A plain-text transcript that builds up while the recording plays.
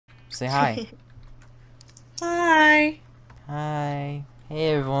Say hi. Hi. Hi. Hey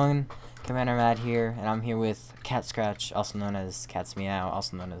everyone. Commander Matt here, and I'm here with Cat Scratch, also known as Cat's Meow,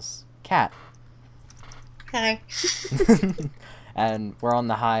 also known as Cat. Hi. And we're on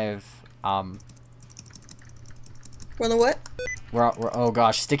the hive. We're the what? We're oh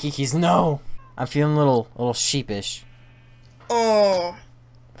gosh, sticky keys. No, I'm feeling a little sheepish. Oh,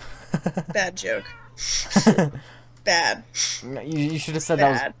 bad joke. Bad. You should have said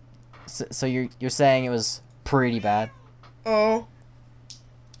Bad. that was. So you're saying it was pretty bad. Oh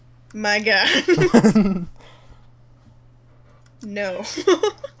my god. No.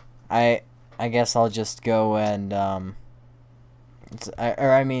 I guess I'll just go and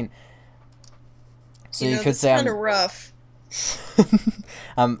I mean, so you could this say is kind I'm of rough.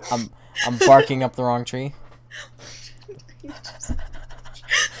 I'm barking up the wrong tree.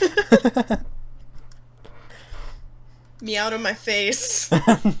 Me out of my face.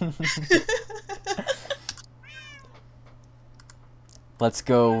 Let's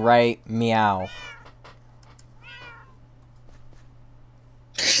go right meow.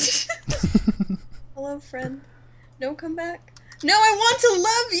 Hello, friend. No, come back. No, I want to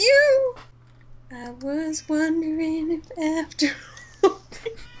love you. I was wondering if after.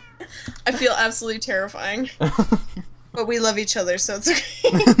 I feel absolutely terrifying. But we love each other, so it's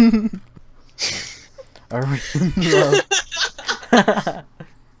okay. Are we in love?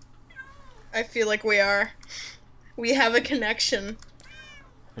 I feel like we are. We have a connection.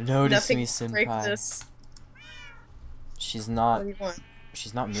 Notice Nothing me, can break senpai. this. She's What not. do you want?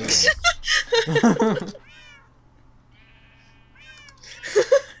 She's not moving.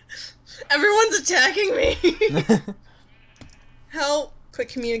 Everyone's attacking me. Help! Quick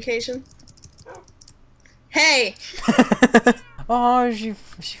communication. Hey. Oh, she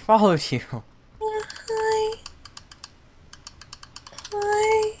followed you. Hi.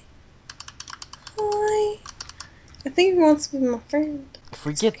 Hi. Hi. I think he wants to be my friend. If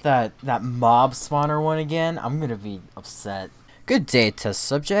we get that mob spawner one again, I'm gonna be upset. Good day, test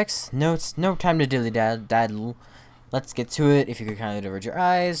subjects. Notes, no time to dilly daddle. Let's get to it. If you could kindly divert your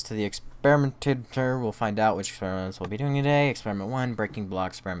eyes to the experimenter, we'll find out which experiments we'll be doing today. Experiment 1, breaking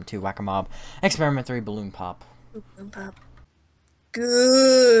block. Experiment 2, whack-a-mob. Experiment 3, balloon pop. Balloon pop.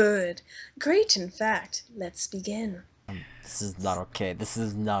 Good. Great, in fact. Let's begin. This is not okay. This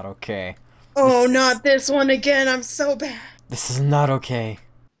is not okay. Oh, not this one again. I'm so bad. This is not okay.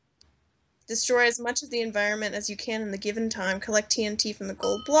 Destroy as much of the environment as you can in the given time. Collect TNT from the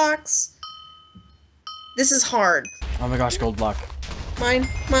gold blocks. This is hard. Oh my gosh, gold block. Mine,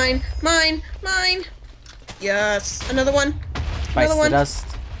 mine, mine, mine. Yes. Another one. Bites Another the one. dust.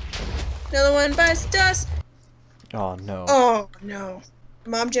 Another one. Bites the dust. Oh no. Oh, no.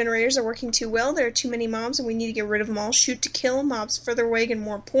 Mob generators are working too well. There are too many mobs and we need to get rid of them all. Shoot to kill. Mobs further away get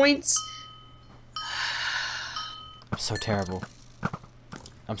more points. I'm so terrible.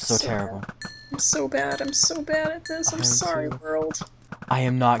 I'm so terrible. I'm so bad. I'm so bad at this. I'm sorry, too. world. I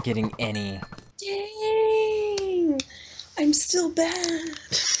am not getting any. Dang! I'm still bad.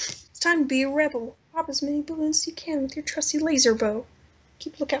 It's time to be a rebel. Pop as many balloons as you can with your trusty laser bow.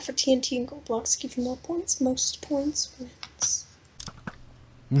 Keep a lookout for TNT and gold blocks to give you more points. Most points wins.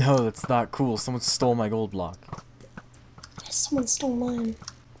 No, that's not cool. Someone stole my gold block. Someone stole mine.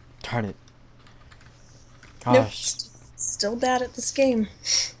 Darn it. Nope. Gosh. Still bad at this game.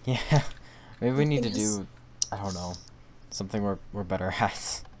 Yeah. Maybe we need to Thing is- do, I don't know, something we're better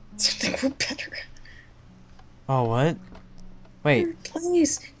at. I think we're better. Oh, what? Wait. Third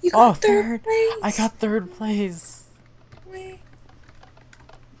place. You got Oh, third place. I got third place. Wait.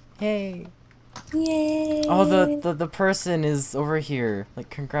 Yay. Yay. Oh, the person is over here, like,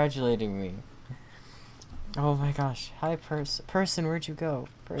 congratulating me. Oh my gosh. Hi, person, where'd you go?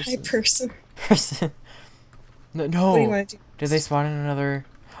 Hi, person. Person. No, What do you want to do? Did they spawn in another?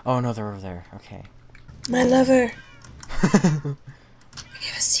 Oh no, they're over there. Okay. My lover. We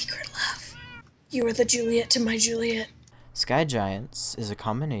have a secret love. You are the Juliet to my Juliet. Sky Giants is a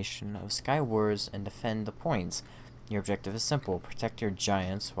combination of Sky Wars and Defend the Points. Your objective is simple: protect your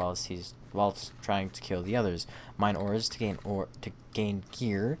giants whilst trying to kill the others. Mine ores to gain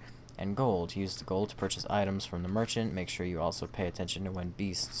gear and gold. Use the gold to purchase items from the merchant. Make sure you also pay attention to when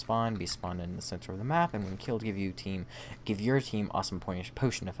beasts spawn. Beasts spawn in the center of the map, and when killed, give your team awesome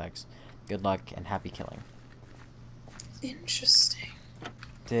potion effects. Good luck and happy killing. Interesting.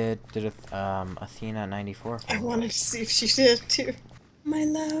 Did Athena 94? I wanted to see if she did too. My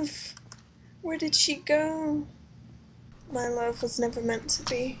love. Where did she go? My love was never meant to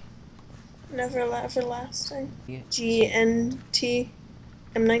be. Never everlasting. Yeah. GNT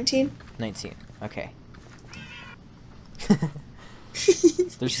M19? 19. Okay.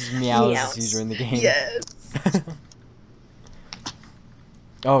 There's just meows as Meows. you join the game. Yes.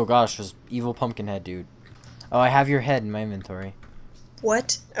 Oh gosh, there's evil Pumpkinhead, dude. Oh, I have your head in my inventory.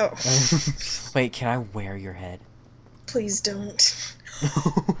 What? Oh. Wait, can I wear your head? Please don't.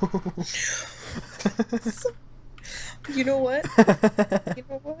 You know what? You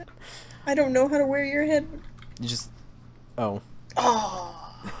know what? I don't know how to wear your head. You just... Oh.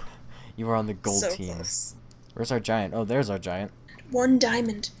 Oh. You were on the gold So team. close. Where's our giant? Oh, there's our giant. 1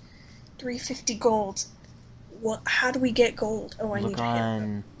 diamond. 350 gold. What? How do we get gold? Oh, I need to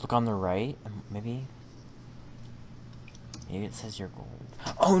hit. Look on the right. Maybe it says your gold.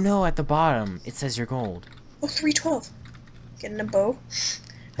 Oh no, at the bottom it says your gold. Oh, 312. Getting a bow.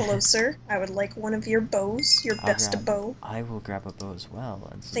 Hello, sir. I would like one of your bows. Your best bow. I will grab a bow as well.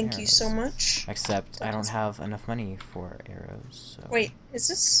 And some Thank you so arrows. much. Except I don't have enough money for arrows. So. Wait, is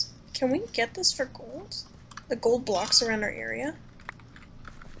this... Can we get this for gold? The gold blocks around our area?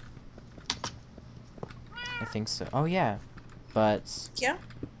 I think so. Oh yeah, but Yeah?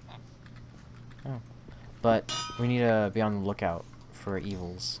 but we need to be on the lookout for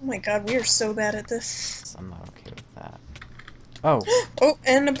evils. Oh my god, we are so bad at this. I'm not okay with that. Oh. Oh,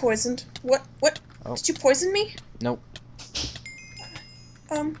 and I'm poisoned. What? What? Oh. Did you poison me? Nope.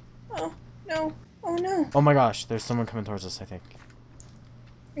 Oh, no. Oh, no. Oh my gosh, there's someone coming towards us, I think.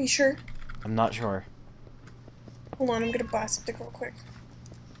 Are you sure? I'm not sure. Hold on, I'm gonna buy something real quick.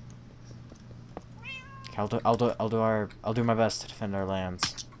 Okay, I'll do my best to defend our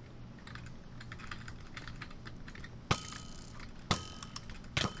lands.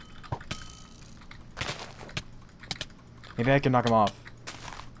 Maybe I can knock him off.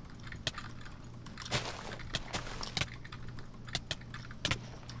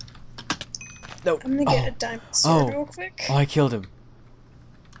 No. I'm gonna get a diamond sword real quick. Oh, I killed him.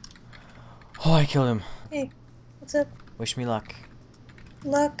 Oh, I killed him. Hey, what's up? Wish me luck.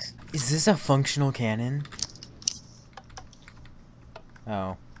 Luck. Is this a functional cannon?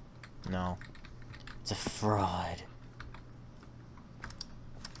 Oh. No. It's a fraud.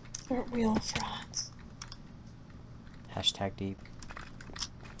 Aren't we all frauds? Hashtag deep.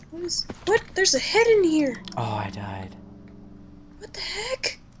 What? There's a head in here! Oh, I died. What the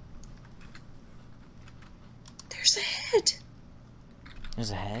heck? There's a head!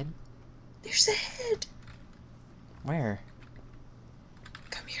 There's a head? There's a head! Where?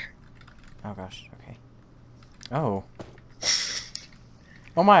 Come here. Oh gosh, okay. Oh.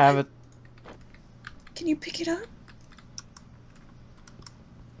 Oh my, I have it. Can you pick it up?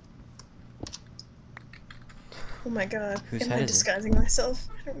 Oh my god. Whose Am head I is it? disguising myself?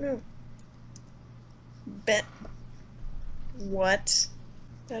 I don't know. Bet. What?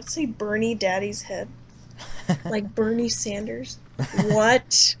 Did that say Bernie Daddy's head? Like Bernie Sanders?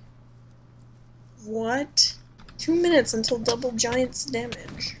 What? What? 2 minutes until double giant's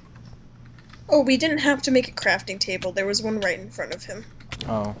damage. Oh, we didn't have to make a crafting table. There was one right in front of him.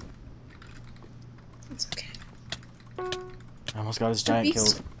 Oh. It's okay. I almost got his giant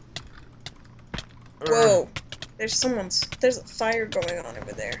beast. killed. Whoa. There's a fire going on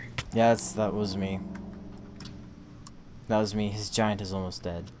over there. Yeah, that was me. That was me. His giant is almost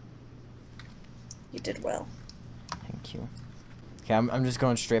dead. You did well. Thank you. Okay, I'm just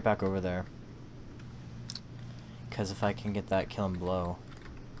going straight back over there. Because if I can get that kill and blow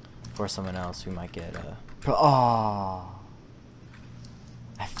for someone else, we might get a... Oh!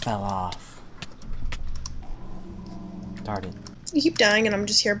 I fell off. Darn it. You keep dying and I'm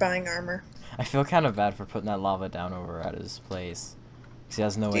just here buying armor. I feel kind of bad for putting that lava down over at his place. Because he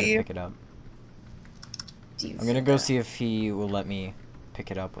has no way to pick it up. I'm gonna go see if he will let me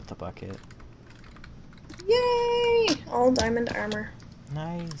pick it up with the bucket. Yay! All diamond armor.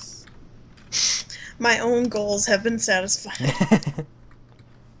 Nice. My own goals have been satisfied.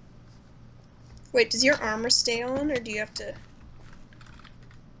 Wait, does your armor stay on, or do you have to...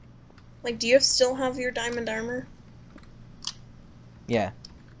 Like, do you still have your diamond armor? Yeah.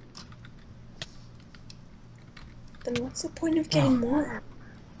 Then what's the point of getting more armor?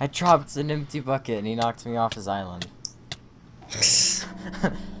 I dropped an empty bucket and he knocked me off his island.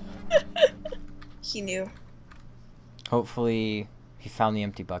 He knew. Hopefully he found the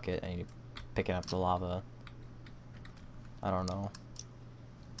empty bucket and he's picking up the lava. I don't know.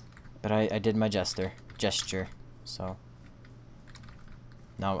 But I did my gesture, so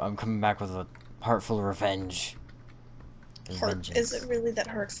now I'm coming back with a heart full of revenge. Is it really that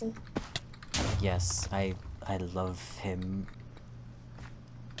hurtful? Yes, I love him.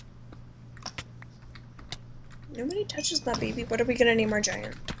 Nobody touches my baby. What are we gonna name our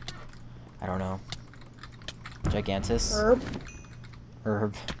giant? I don't know. Gigantus? Herb?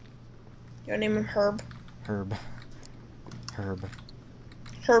 Herb. You wanna name him Herb? Herb.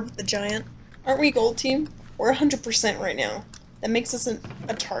 Herb the giant. Aren't we gold team? We're 100% right now. That makes us a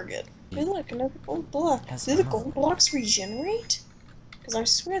target. Hey look, another gold block. Yes, Do the Emma. gold blocks regenerate? Because I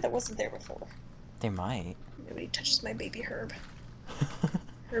swear that wasn't there before. They might. Nobody touches my baby Herb.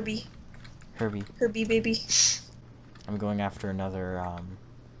 Herbie. Herbie. Herbie baby. I'm going after another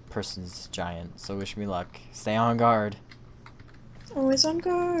person's giant, so wish me luck. Stay on guard. Always on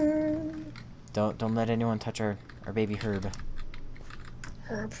guard. Don't let anyone touch our baby Herb.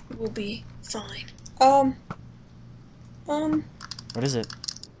 Herb will be fine. What is it?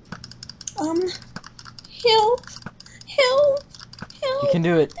 Help! Help! Help! You can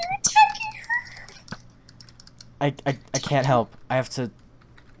do it. They're attacking her! I can't help. I have to.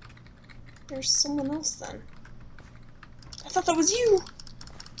 There's someone else then. I thought that was you!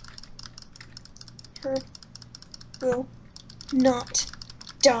 Herb will not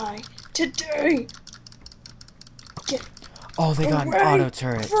die today! Get Oh, they got an away auto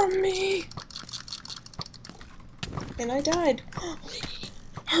turret. from me! And I died.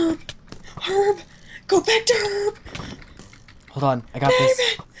 Herb! Herb! Go back to Herb! Hold on, I got Damn this.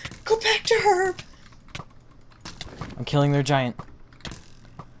 it! Go back to Herb! I'm killing their giant.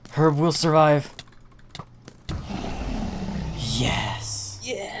 Herb will survive. Yes.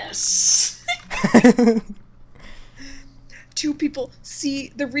 Yes! Two people.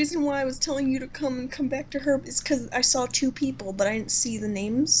 See, the reason why I was telling you to come back to Herb is because I saw two people, but I didn't see the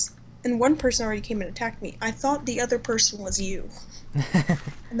names. And one person already came and attacked me. I thought the other person was you.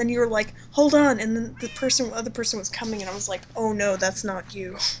 And then you were like, hold on, and then the other person was coming, and I was like, oh no, that's not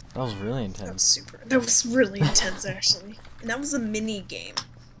you. That was really intense. That was really intense, actually. And that was a mini game.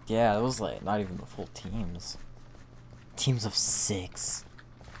 Yeah, it was like not even the full teams. Teams of 6.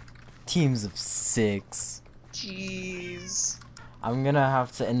 Teams of 6. Jeez. I'm gonna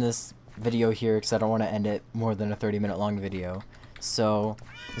have to end this video here because I don't want to end it more than a 30-minute long video. So,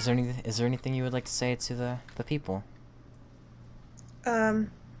 is there anything you would like to say to the people?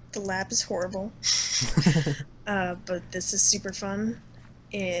 The lab is horrible. But this is super fun,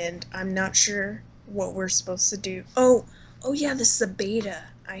 and I'm not sure what we're supposed to do. Oh yeah, this is a beta.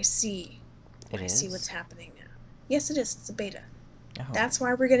 I see. I see what's happening now. Yes, it is. It's a beta. Oh. That's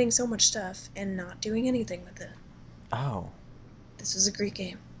why we're getting so much stuff and not doing anything with it. Oh. This is a great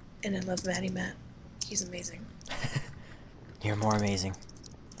game, and I love Matty Matt. He's amazing. You're more amazing.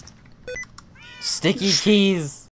 Sticky keys!